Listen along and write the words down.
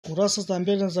Kurasa za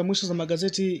mbele na za mwisho za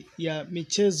magazeti ya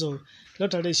michezo leo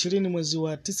tarehe 20 mwezi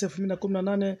wa 9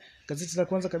 2018. Gazeti la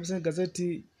kwanza kabisa ni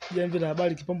gazeti Jamvi la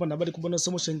Habari, kipambwa na habari kubwa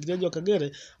inasema shangiliaji wa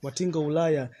Kagere watinga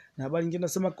Ulaya, na habari nyingine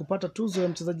nasema kupata tuzo ya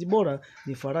mchezaji bora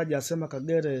ni faraja, asema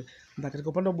Kagere. Na katika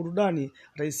upande wa burudani,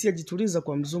 rais ajituliza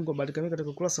kwa mzungu, habari kamili katika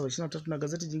ukurasa wa 23. Na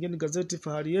gazeti jingine gazeti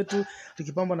Fahari Yetu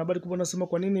likipambwa na habari kubwa inasema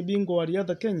kwa nini bingwa wa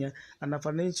riadha Kenya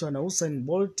anafananishwa na Usain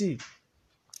Bolt.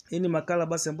 Hii ni makala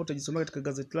basi ambayo tutajisomea katika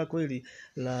gazeti lako hili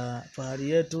la Fahari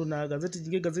Yetu. Na gazeti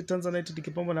jingine gazeti Tanzania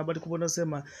likipambwa na habari kubwa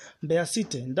inasema Mbeya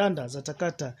City ndanda za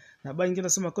takata, na habari nyingine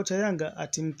inasema kocha Yanga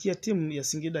atimkia timu ya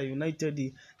Singida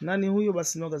United. Nani huyo?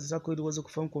 Basi ndio gazeti lako ili uweze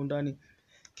kufahamu kwa undani.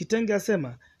 Kitenge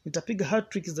asema nitapiga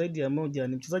hat-trick zaidi ya moja.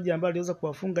 Ni mchezaji ambaye aliweza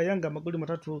kuwafunga Yanga magoli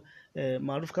matatu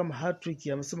maarufu kama hat-trick.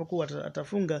 Amesema kuwa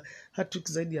atafunga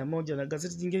hat-trick zaidi ya moja. Na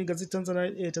gazeti jingine gazeti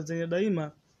Tanzania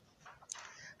Daima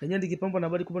lenye likipambwa na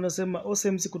habari kubwa inasema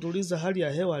OSMC kutuliza hali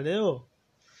ya hewa leo.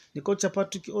 Ni kocha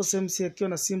Patrick OSMC akiwa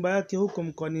na Simba yake huko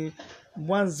mkoani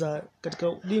Mwanza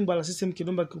katika dimba la CCM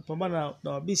Kirumba kupambana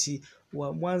na wabishi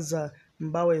wa Mwanza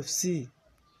Mbaofc.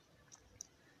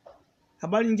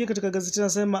 Habari nyingine katika gazeti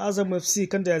inasema Azam FC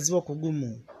kanda ya ziwa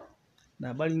kugumu. Na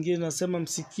habari nyingine inasema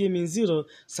msikie Minziro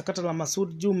sakata la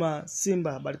Masud Juma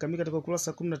Simba, habari kamili katika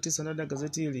ukurasa 19 ndani ya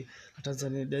gazeti hili la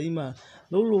Tanzania Daima.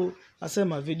 Lulu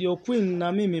asema video queen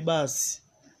na mimi basi,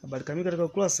 habari kamili katika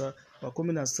ukurasa wa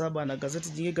 17. Na gazeti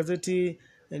jingine gazeti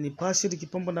Nipashe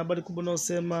likipambwa na habari kubwa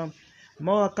inayosema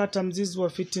mawakata mzizi wa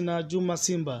fitina Juma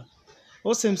Simba,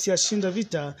 OSMC ashinda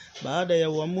vita baada ya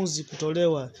uamuzi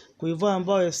kutolewa kuivaa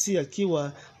Mbaofc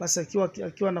akiwa basi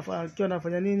akiwa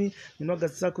anafanya nini. Ni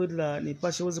gazeti lako hili la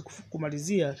Nipashe uweze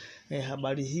kumalizia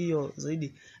habari hiyo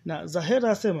zaidi. Na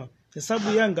Zahera asema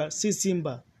hesabu Yanga si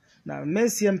Simba, na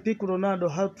Messi ampiku Ronaldo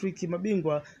hat-trick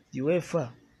mabingwa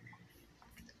UEFA.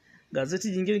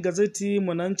 Gazeti jingine gazeti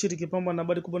Mwananchi likipambwa na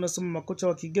habari kubwa inasema makocha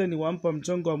wa kigeni wampa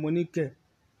mchongo wa Munike.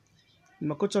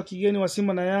 Makocha wa kigeni wa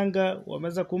Simba na Yanga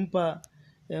wameweza kumpa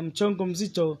mchongo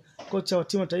mzito kocha wa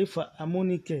timu taifa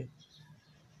Amunike.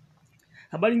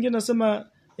 Habari nyingine nasema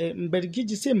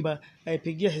Mbelgiji Simba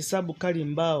aipigia hesabu kali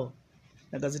mbao.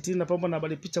 Na gazeti linapambwa na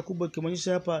habari picha kubwa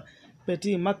ikionyesha hapa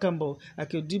Peti Makambo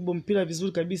akidibu mpira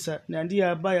vizuri kabisa, na ndiye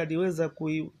ambaye aliweza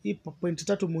kuipa pointi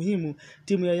 3 muhimu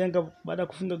timu ya Yanga baada ya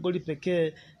kufunga goli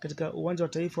pekee katika uwanja wa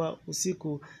taifa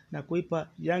usiku na kuipa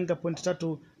Yanga pointi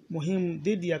 3 muhimu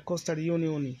dhidi ya Coastal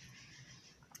Union.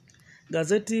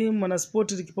 Gazeti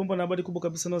Mwanaspoti likipambwa na habari kubwa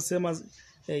kabisa inayosema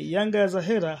Yanga ya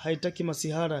Zahera haitaki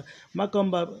masihara.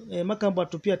 Makambo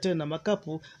atupia tena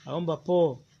makapu aomba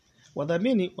po.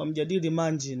 Wadhamini wamjadili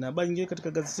Manji. Na habari nyingine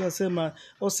katika gazeti inasema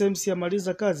OSMC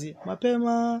amaliza kazi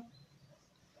mapema.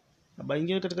 Habari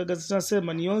nyingine katika gazeti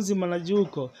inasema Nionzi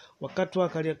manajiuko wakati wa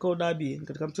Kariakoo Derby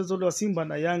katika mchezo ule wa Simba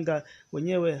na Yanga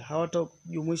wenyewe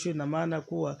hawatojumuishwa, na maana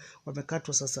kuwa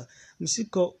wamekatwa sasa.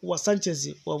 Mshiko wa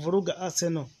Sanchez wa vuruga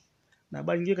Arsenal. Na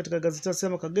habari nyingine katika gazeti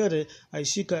inasema Kagere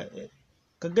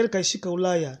Aishika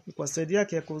Ulaya ni kwa staili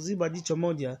yake ya kuziba jicho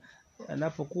moja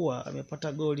anapokuwa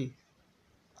amepata goli.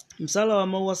 Msala wa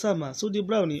Mauasama Sudi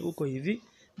Brown uko hivi.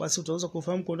 Basi utaweza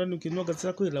kufahamu kwa ndani ukinunua gazeti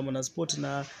lako la Mwanasport.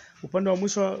 Na upande wa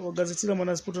mwisho wa gazeti la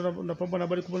Mwanasport unapambana na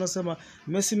habari kubwa inasema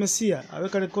Messi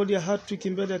aweka rekodi ya hat-trick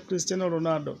mbele ya Cristiano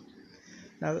Ronaldo.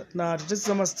 Na tetesi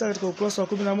za mastaa katika ukurasa wa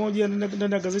 11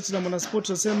 ndani ya gazeti la Mwanasport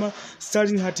unasema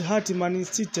Sterling hati Man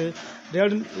City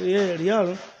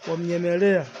Real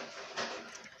wamnyemelea.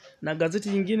 Na gazeti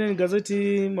nyingine ni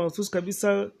gazeti mahususi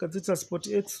kabisa, gazeti la Sport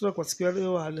Extra kwa siku ya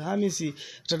leo Alhamisi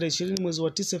tarehe 20 mwezi wa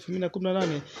 9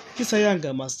 2018. Kisa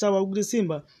Yanga mastaa wa ugri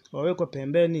Simba wawekwa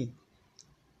pembeni.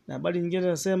 Na habari nyingine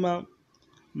inasema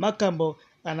Makambo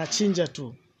anachinja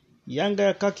tu, Yanga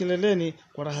ya kaa kileleni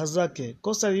kwa raha zake,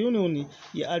 Coastal Union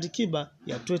ya Alikiba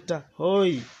ya Twitter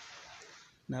hoi.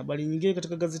 Na habari nyingine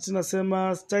katika gazeti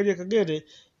inasema staili ya Kagere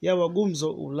ya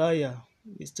wagumzo Ulaya.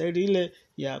 Staili ile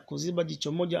ya kuziba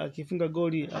jicho moja akifunga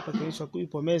goli hapa kionyesha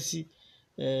yupo Messi,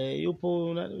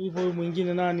 yupo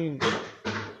mwingine nani,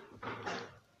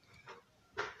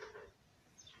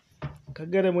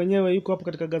 Kagere mwenyewe yuko hapo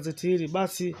katika gazeti hili.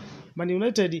 Basi Man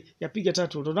United yapiga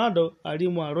 3, Ronaldo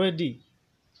alimwa ready.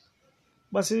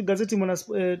 Basi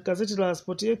gazeti la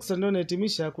Sport Extra ndio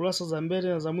inahitimisha kurasa za mbele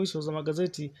na za mwisho za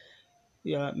magazeti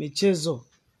ya michezo.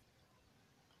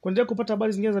 Kuendelea kupata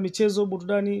habari zingine za michezo,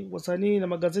 burudani, wasanii na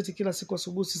magazeti kila siku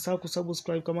asubuhi, usisahau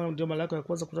kusubscribe kama ndio mara yako ya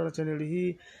kwanza kutana channel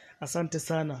hii. Asante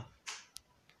sana.